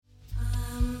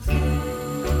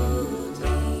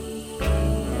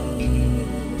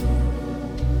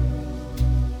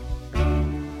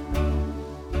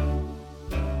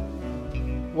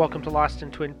welcome to Lost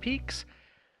in Twin Peaks.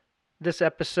 This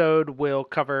episode will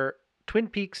cover Twin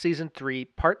Peaks Season 3,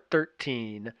 Part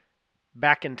 13,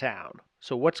 Back in Town.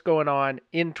 So what's going on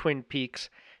in Twin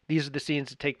Peaks? These are the scenes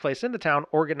that take place in the town,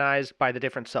 organized by the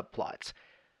different subplots.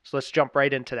 So let's jump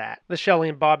right into that. The Shelley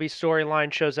and Bobby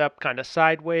storyline shows up kind of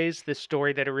sideways. This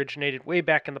story that originated way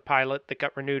back in the pilot that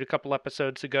got renewed a couple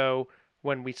episodes ago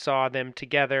when we saw them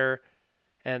together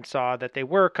and saw that they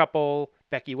were a couple.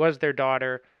 Becky was their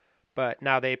daughter, but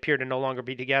now they appear to no longer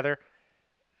be together.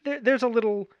 There's a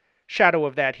little shadow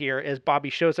of that here as Bobby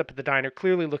shows up at the diner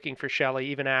clearly looking for Shelley,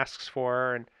 even asks for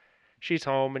her, and she's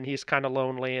home and he's kind of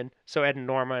lonely, and so Ed and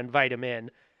Norma invite him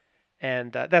in.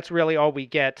 And that's really all we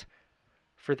get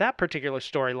for that particular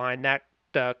storyline,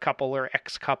 that couple or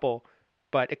ex-couple,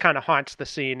 but it kind of haunts the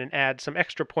scene and adds some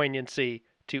extra poignancy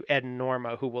to Ed and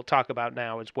Norma, who we'll talk about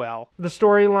now as well. The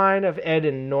storyline of Ed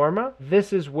and Norma,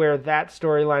 this is where that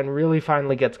storyline really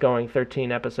finally gets going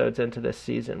 13 episodes into this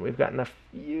season. We've gotten a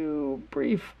few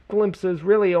brief glimpses,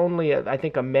 really only, I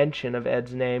think, a mention of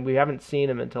Ed's name. We haven't seen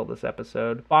him until this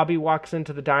episode. Bobby walks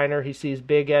into the diner, he sees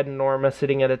Big Ed and Norma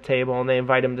sitting at a table, and they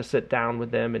invite him to sit down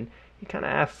with them, and he kind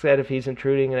of asks Ed if he's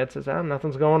intruding, and Ed says,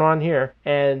 nothing's going on here.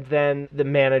 And then the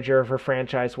manager of her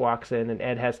franchise walks in, and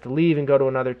Ed has to leave and go to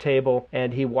another table,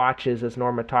 and he watches as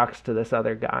Norma talks to this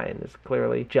other guy and is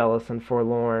clearly jealous and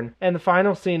forlorn. And the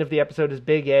final scene of the episode is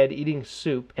Big Ed eating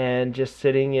soup and just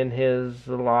sitting in his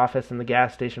little office in the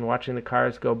gas station watching the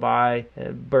cars go by,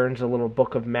 and burns a little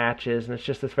book of matches, and it's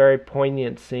just this very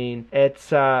poignant scene.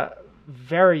 It's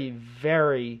very,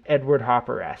 very Edward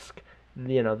Hopper-esque.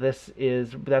 You know,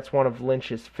 that's one of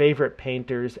Lynch's favorite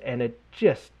painters, and it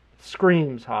just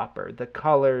screams Hopper. The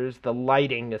colors, the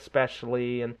lighting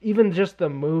especially, and even just the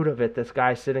mood of it, this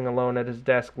guy sitting alone at his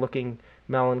desk looking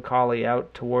melancholy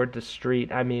out toward the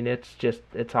street. I mean, it's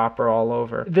Hopper all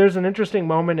over. There's an interesting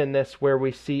moment in this where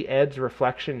we see Ed's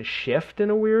reflection shift in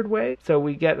a weird way. So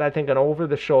we get, I think, an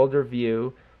over-the-shoulder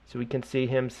view, so we can see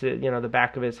him sit, the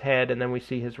back of his head, and then we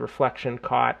see his reflection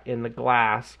caught in the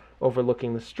glass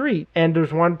overlooking the street. And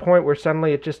there's one point where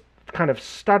suddenly it just kind of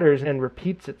stutters and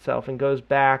repeats itself and goes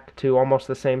back to almost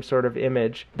the same sort of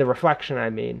image. The reflection, I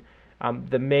mean.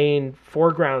 The main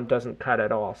foreground doesn't cut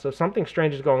at all. So something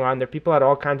strange is going on there. People had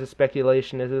all kinds of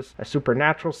speculation. Is this a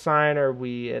supernatural sign? Are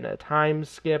we in a time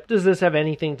skip? Does this have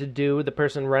anything to do with the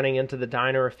person running into the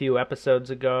diner a few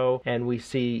episodes ago? And we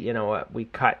see, we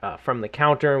cut from the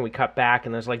counter and we cut back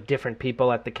and there's like different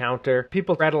people at the counter.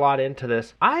 People read a lot into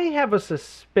this. I have a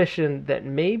suspicion that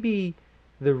maybe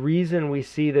the reason we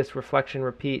see this reflection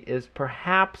repeat is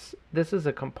perhaps this is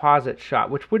a composite shot,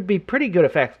 which would be pretty good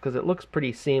effects because it looks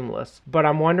pretty seamless. But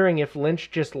I'm wondering if Lynch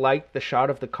just liked the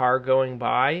shot of the car going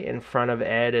by in front of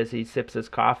Ed as he sips his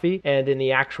coffee, and in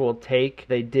the actual take,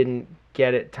 they didn't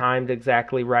get it timed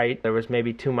exactly right. There was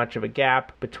maybe too much of a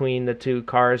gap between the two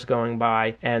cars going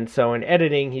by, and so in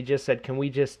editing, he just said, can we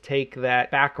just take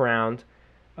that background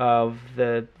of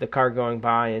the car going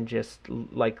by and just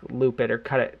like loop it or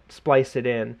cut it, splice it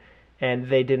in. And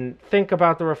they didn't think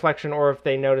about the reflection, or if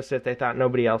they noticed it, they thought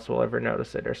nobody else will ever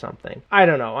notice it or something. I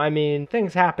don't know. I mean,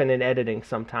 things happen in editing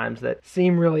sometimes that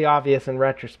seem really obvious in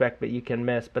retrospect, but you can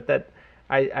miss. But that,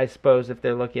 I suppose if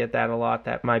they're looking at that a lot,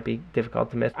 that might be difficult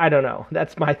to miss. I don't know.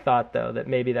 That's my thought, though, that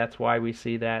maybe that's why we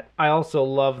see that. I also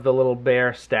love the little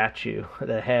bear statue,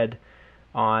 the head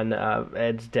on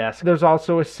Ed's desk. There's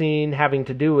also a scene having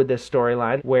to do with this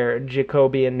storyline where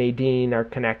Jacoby and Nadine are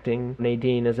connecting.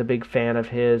 Nadine is a big fan of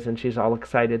his, and she's all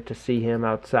excited to see him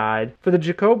outside. For the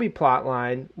Jacoby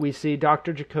plotline, we see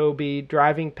Dr. Jacoby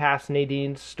driving past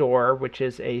Nadine's store, which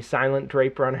is a silent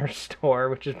drape runner store,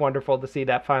 which is wonderful to see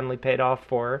that finally paid off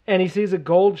for her. And he sees a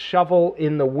gold shovel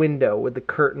in the window with the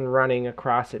curtain running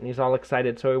across it, and he's all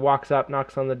excited. So he walks up,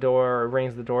 knocks on the door, or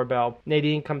rings the doorbell.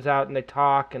 Nadine comes out, and they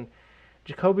talk, and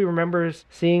Jacoby remembers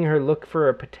seeing her look for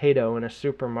a potato in a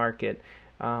supermarket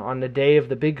on the day of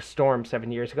the big storm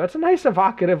 7 years ago. It's a nice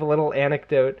evocative little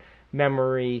anecdote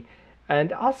memory.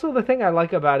 And also the thing I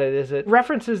like about it is it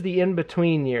references the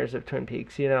in-between years of Twin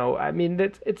Peaks. I mean,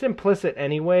 it's implicit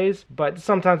anyways, but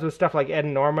sometimes with stuff like Ed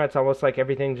and Norma, it's almost like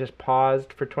everything just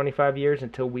paused for 25 years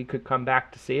until we could come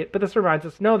back to see it. But this reminds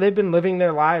us, no, they've been living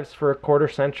their lives for a quarter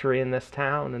century in this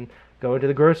town, and going to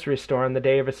the grocery store on the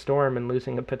day of a storm and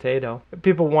losing a potato.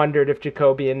 People wondered if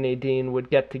Jacoby and Nadine would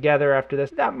get together after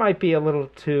this. That might be a little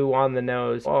too on the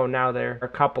nose. Oh, now they're a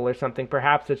couple or something.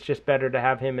 Perhaps it's just better to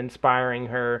have him inspiring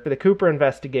her. For the Cooper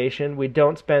investigation, we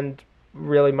don't spend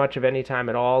really much of any time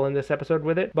at all in this episode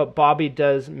with it, but Bobby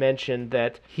does mention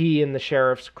that he and the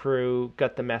sheriff's crew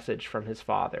got the message from his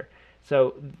father.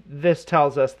 So this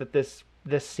tells us that this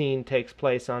scene takes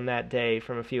place on that day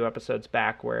from a few episodes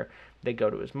back where They go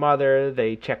to his mother,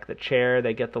 they check the chair,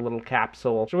 they get the little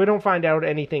capsule. So we don't find out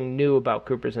anything new about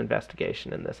Cooper's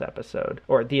investigation in this episode.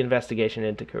 Or the investigation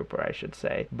into Cooper, I should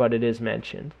say. But it is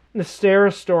mentioned. The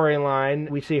Sarah storyline,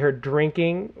 we see her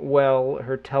drinking while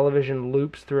her television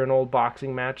loops through an old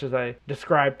boxing match, as I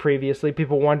described previously.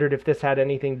 People wondered if this had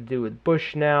anything to do with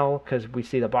Bushnell, because we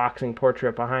see the boxing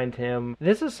portrait behind him.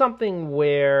 This is something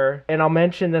where, and I'll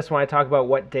mention this when I talk about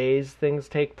what days things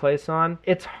take place on,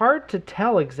 it's hard to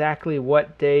tell exactly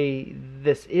what day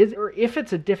this is, or if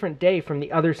it's a different day from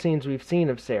the other scenes we've seen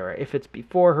of Sarah. If it's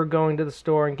before her going to the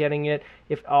store and getting it,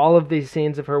 if all of these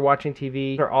scenes of her watching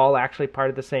TV are all actually part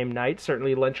of the same night.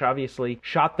 Certainly Lynch obviously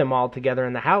shot them all together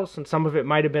in the house, and some of it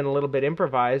might have been a little bit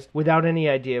improvised without any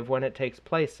idea of when it takes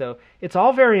place. So it's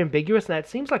all very ambiguous, and that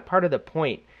seems like part of the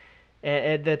point.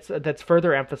 And that's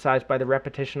further emphasized by the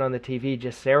repetition on the TV.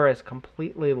 Just Sarah is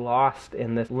completely lost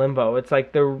in this limbo. It's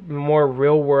like the more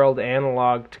real-world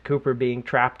analog to Cooper being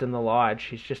trapped in the lodge.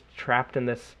 She's just trapped in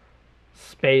this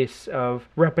space of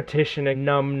repetition and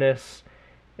numbness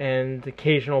and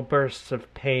occasional bursts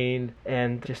of pain,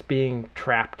 and just being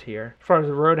trapped here. As far as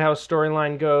the Roadhouse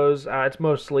storyline goes, it's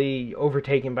mostly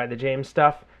overtaken by the James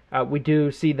stuff. We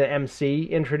do see the MC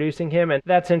introducing him, and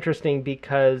that's interesting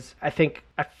because I think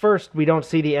at first we don't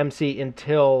see the MC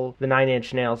until the Nine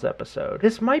Inch Nails episode.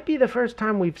 This might be the first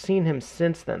time we've seen him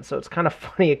since then, so it's kind of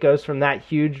funny. It goes from that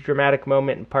huge dramatic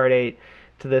moment in Part 8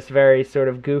 to this very sort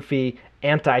of goofy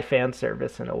anti-fan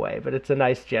service in a way, but it's a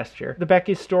nice gesture. The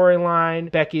Becky storyline,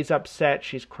 Becky's upset,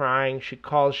 she's crying, she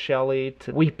calls Shelley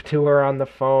to weep to her on the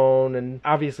phone, and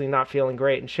obviously not feeling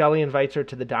great, and Shelley invites her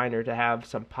to the diner to have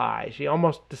some pie. She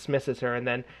almost dismisses her and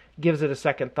then gives it a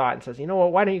second thought and says, you know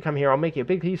what, why don't you come here? I'll make you a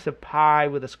big piece of pie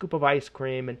with a scoop of ice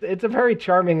cream. And it's a very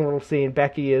charming little scene.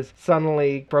 Becky is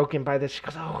suddenly broken by this. She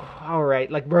goes, oh, all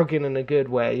right, like broken in a good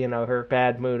way. You know, her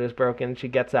bad mood is broken. She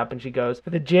gets up and she goes.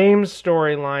 For the James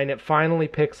storyline, it finally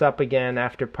picks up again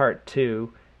after Part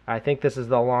 2. I think this is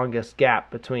the longest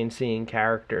gap between seeing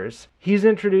characters. He's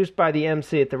introduced by the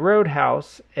MC at the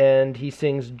Roadhouse, and he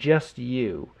sings Just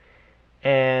You.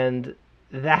 And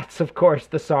that's, of course,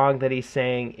 the song that he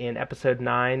sang in episode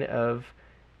 9 of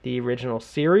the original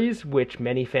series, which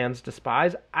many fans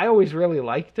despise. I always really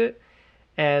liked it.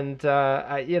 And,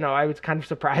 I was kind of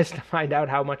surprised to find out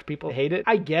how much people hate it.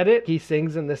 I get it. He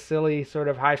sings in this silly sort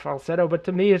of high falsetto, but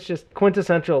to me it's just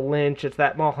quintessential Lynch. It's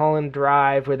that Mulholland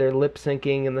Drive where they're lip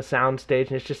syncing in the soundstage,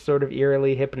 and it's just sort of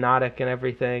eerily hypnotic and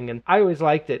everything. And I always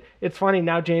liked it. It's funny,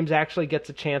 now James actually gets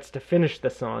a chance to finish the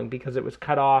song because it was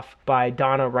cut off by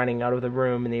Donna running out of the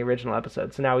room in the original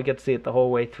episode. So now we get to see it the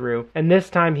whole way through. And this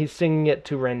time he's singing it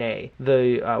to Renee,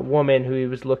 the woman who he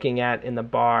was looking at in the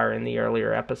bar in the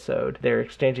earlier episode. They're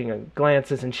exchanging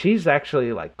glances, and she's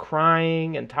actually like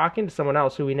crying and talking to someone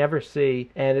else who we never see,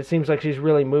 and it seems like she's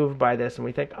really moved by this, and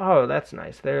we think, oh, that's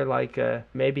nice. They're like,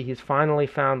 maybe he's finally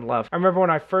found love. I remember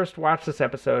when I first watched this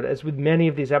episode, as with many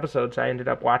of these episodes, I ended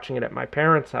up watching it at my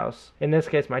parents' house. In this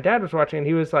case, my dad was watching, and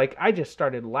he was like, I just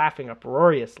started laughing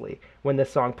uproariously when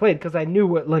this song played, because I knew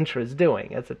what Lynch was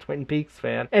doing as a Twin Peaks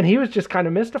fan, and he was just kind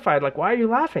of mystified, like, why are you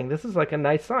laughing? This is like a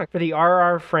nice song. For the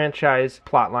RR franchise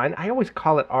plotline, I always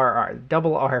call it RR,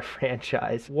 Double R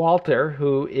franchise. Walter,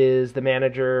 who is the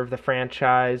manager of the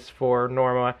franchise for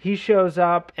Norma, he shows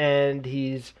up and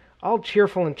he's all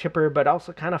cheerful and chipper, but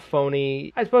also kind of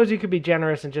phony. I suppose you could be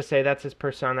generous and just say that's his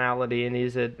personality and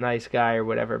he's a nice guy or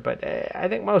whatever, but I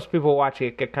think most people watching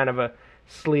it get kind of a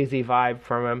sleazy vibe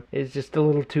from him. He's just a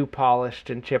little too polished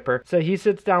and chipper. So he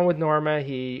sits down with Norma,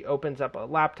 he opens up a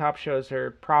laptop, shows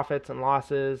her profits and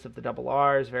losses of the Double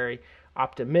R's, very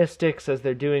optimistic, says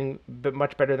they're doing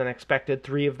much better than expected.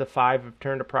 3 of the 5 have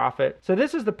turned a profit. So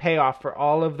this is the payoff for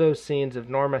all of those scenes of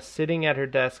Norma sitting at her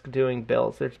desk doing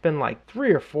bills. There's been like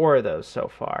 3 or 4 of those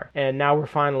so far. And now we're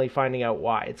finally finding out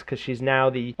why. It's because she's now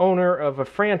the owner of a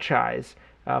franchise,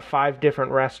 5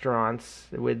 different restaurants,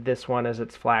 with this one as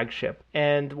its flagship.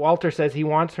 And Walter says he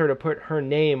wants her to put her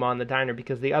name on the diner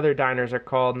because the other diners are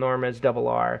called Norma's Double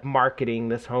R, marketing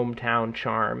this hometown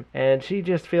charm. And she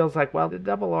just feels like, well, the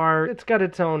Double R, it's got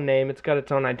its own name, it's got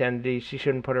its own identity, she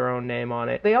shouldn't put her own name on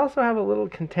it. They also have a little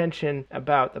contention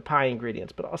about the pie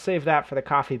ingredients, but I'll save that for the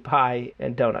coffee, pie,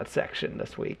 and donut section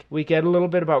this week. We get a little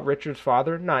bit about Richard's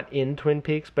father, not in Twin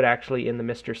Peaks, but actually in the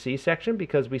Mr. C section,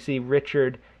 because we see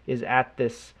Richard is at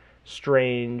this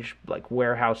strange like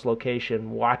warehouse location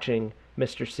watching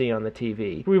Mr. C on the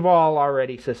TV. We've all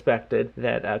already suspected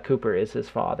that Cooper is his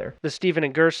father. The Stephen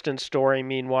and Gersten story,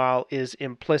 meanwhile, is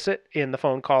implicit in the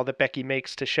phone call that Becky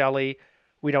makes to Shelley.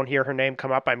 We don't hear her name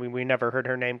come up. I mean, we never heard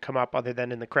her name come up other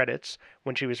than in the credits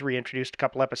when she was reintroduced a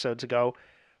couple episodes ago.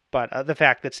 But the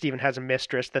fact that Steven has a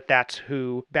mistress, that's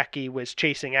who Becky was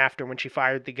chasing after when she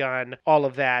fired the gun, all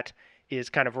of that is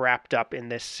kind of wrapped up in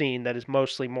this scene that is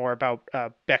mostly more about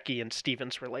Becky and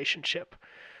Steven's relationship.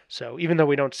 So even though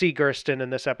we don't see Gersten in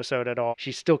this episode at all,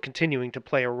 she's still continuing to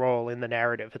play a role in the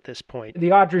narrative at this point.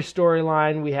 The Audrey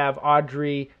storyline, we have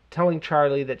Audrey telling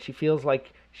Charlie that she feels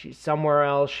like she's somewhere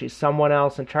else, she's someone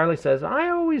else, and Charlie says, I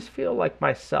always feel like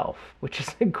myself, which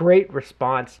is a great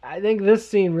response. I think this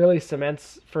scene really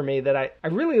cements for me that I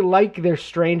really like their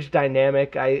strange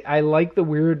dynamic. I like the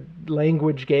weird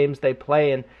language games they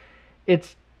play, and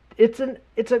it's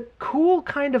a cool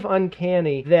kind of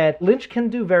uncanny that Lynch can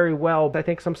do very well. I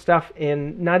think some stuff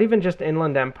in not even just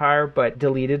Inland Empire, but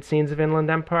deleted scenes of Inland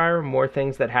Empire, more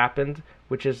things that happened,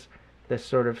 which is this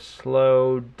sort of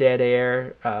slow, dead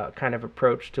air kind of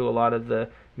approach to a lot of the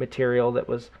material that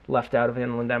was left out of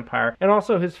Inland Empire. And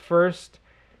also his first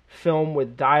film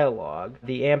with dialogue,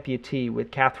 The Amputee with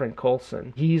Catherine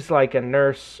Coulson. He's like a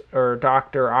nurse or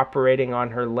doctor operating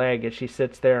on her leg as she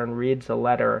sits there and reads a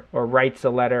letter or writes a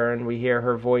letter, and we hear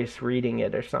her voice reading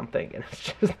it or something. And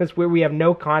it's just this where we have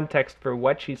no context for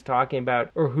what she's talking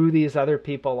about or who these other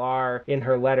people are in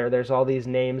her letter. There's all these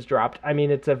names dropped. I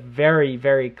mean, it's a very,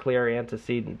 very clear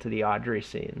antecedent to the Audrey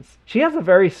scenes. She has a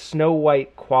very Snow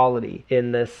White quality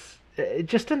in this,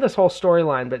 just in this whole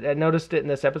storyline, but I noticed it in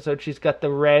this episode. She's got the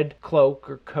red cloak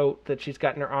or coat that she's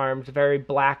got in her arms, very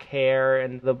black hair,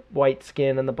 and the white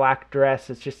skin and the black dress.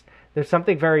 It's just, there's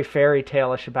something very fairy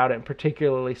tale-ish about it, and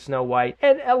particularly Snow White.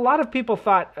 And a lot of people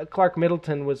thought Clark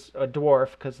Middleton was a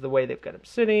dwarf because of the way they've got him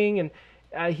sitting,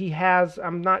 and he has,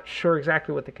 I'm not sure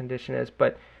exactly what the condition is,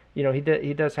 but you know,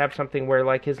 he does have something where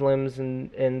like his limbs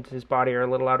and his body are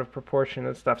a little out of proportion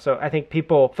and stuff. So I think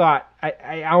people thought,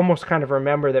 I almost kind of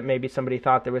remember that maybe somebody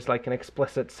thought there was like an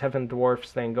explicit Seven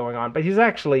Dwarfs thing going on, but he's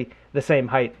actually the same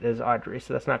height as Audrey,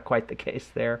 so that's not quite the case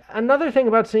there. Another thing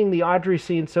about seeing the Audrey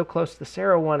scene so close to the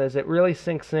Sarah one is it really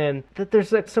sinks in that there's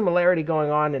that similarity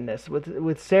going on in this,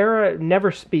 with Sarah never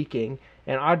speaking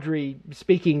and Audrey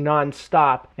speaking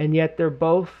non-stop, and yet they're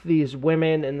both these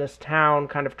women in this town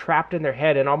kind of trapped in their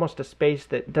head in almost a space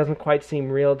that doesn't quite seem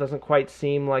real, doesn't quite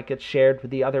seem like it's shared with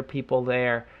the other people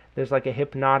there. There's like a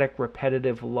hypnotic,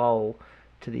 repetitive lull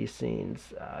to these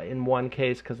scenes, in one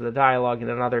case because of the dialogue, in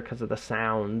another because of the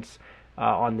sounds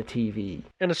on the TV.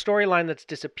 And a storyline that's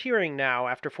disappearing now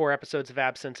after 4 episodes of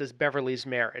absence is Beverly's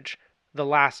marriage. The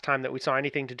last time that we saw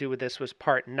anything to do with this was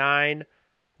part 9,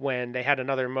 when they had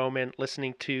another moment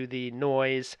listening to the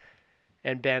noise,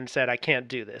 and Ben said, I can't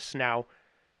do this. Now,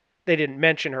 they didn't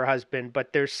mention her husband,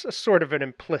 but there's a sort of an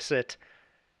implicit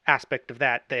aspect of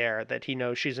that there, that he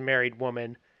knows she's a married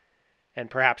woman, and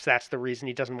perhaps that's the reason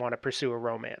he doesn't want to pursue a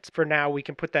romance. For now, we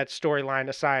can put that storyline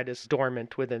aside as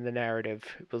dormant within the narrative.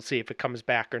 We'll see if it comes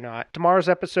back or not. Tomorrow's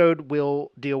episode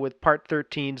will deal with Part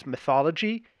 13's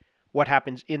mythology, what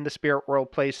happens in the spirit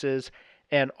world places,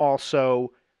 and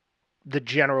also the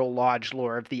general lodge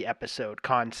lore of the episode,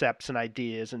 concepts and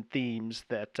ideas and themes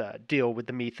that deal with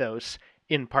the mythos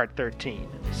in Part 13.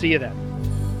 See you then.